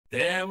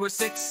There were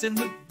six in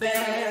the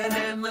bed,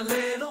 and the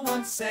little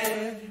one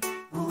said,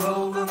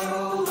 roll,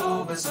 roll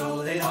over,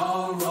 so they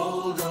all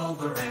rolled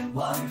over, and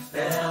one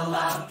fell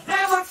out.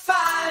 There were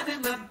five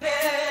in the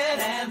bed,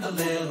 and the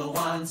little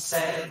one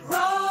said,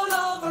 roll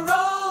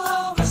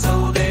over,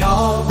 so they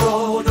all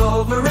rolled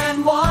over,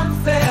 and one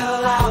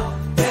fell out.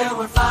 There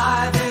were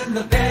five in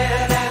the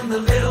bed, and the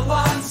little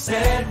one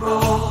said,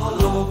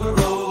 roll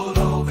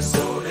over,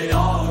 so they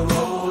all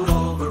rolled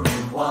over,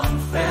 and one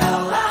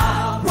fell out.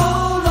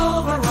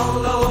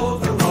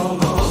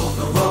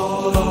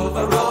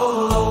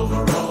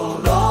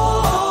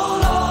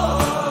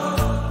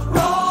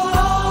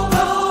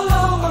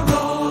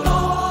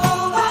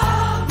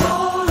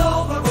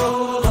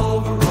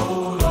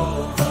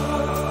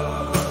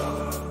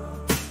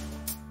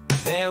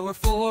 There were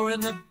four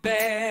in the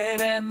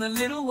bed, and the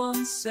little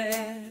one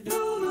said,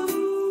 roll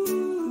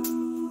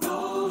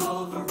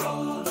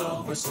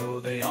over, so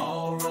they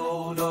all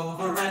rolled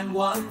over, and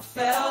one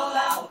fell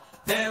out.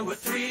 There were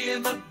three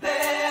in the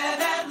bed,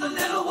 and the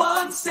little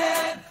one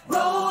said,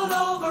 roll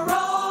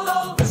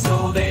over,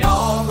 so they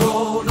all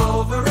rolled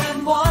over,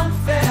 and one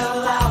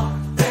fell out.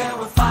 There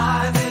were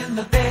five in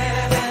the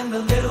bed, and the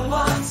little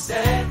one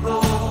said,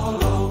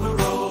 roll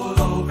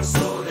over,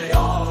 so they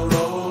all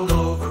rolled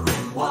over,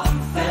 and one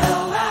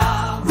fell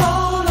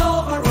out.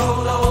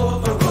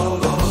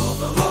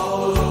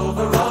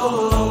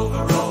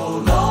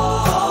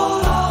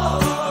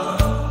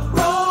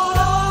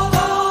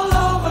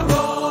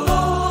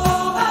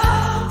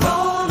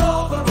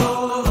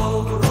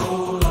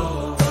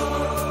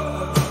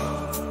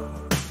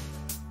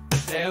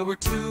 There were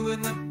two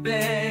in the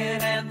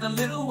bed, and the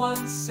little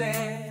one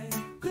said,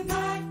 good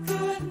night,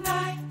 good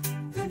night,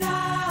 good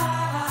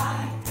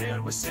night.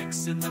 There were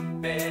six in the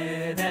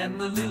bed, and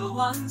the little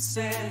one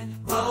said,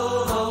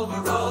 roll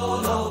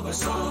over,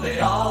 so they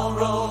all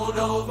rolled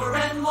over,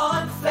 and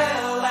one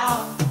fell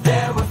out.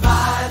 There were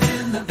five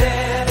in the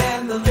bed,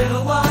 and the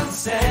little one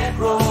said,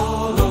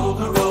 roll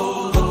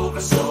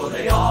over, so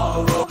they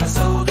all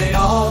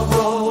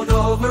rolled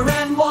over,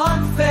 and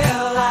one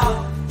fell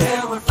out.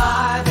 There were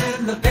five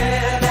in the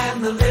bed,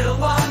 and the little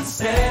one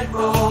said,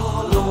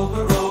 roll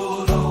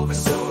over,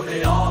 so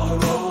they all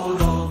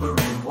rolled over,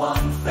 and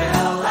one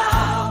fell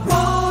out.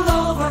 Roll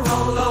over,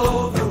 roll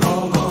over,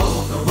 roll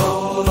over,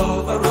 roll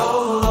over, roll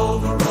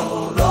over,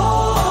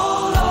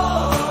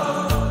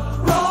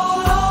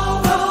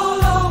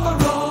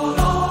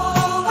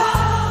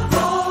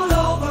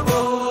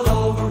 roll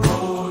over,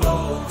 roll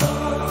over.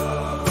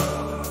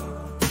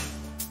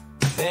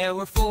 There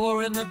were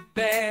four in the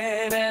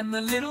bed, and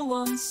the little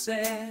one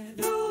said,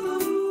 roll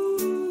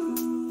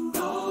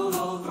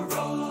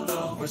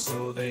over,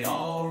 so they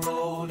all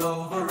rolled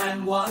over,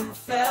 and one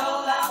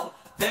fell out.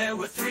 There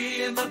were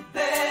three in the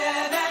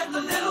bed, and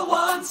the little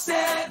one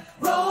said,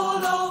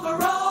 roll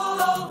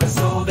over,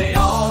 so they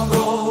all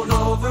rolled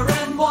over,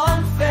 and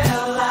one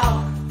fell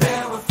out.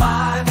 There were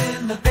five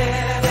in the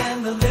bed,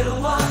 and the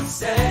little one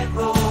said,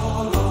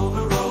 roll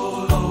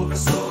over,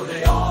 so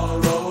they all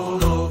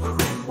rolled over,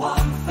 and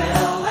one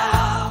fell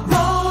out.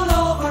 Roll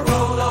over,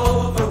 roll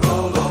over,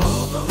 roll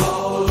over,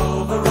 roll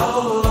over,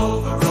 roll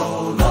over, roll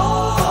over.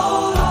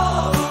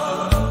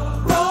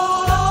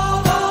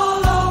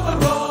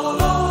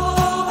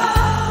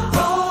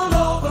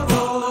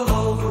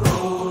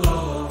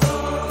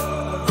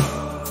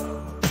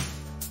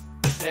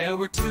 There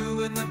were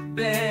two in the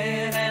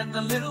bed, and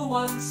the little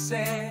one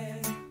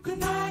said, good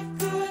night,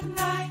 good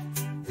night,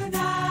 good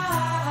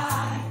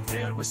night.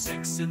 There were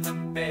six in the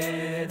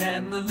bed,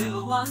 and the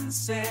little one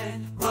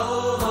said,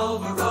 roll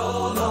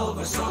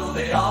over, so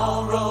they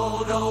all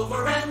rolled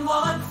over,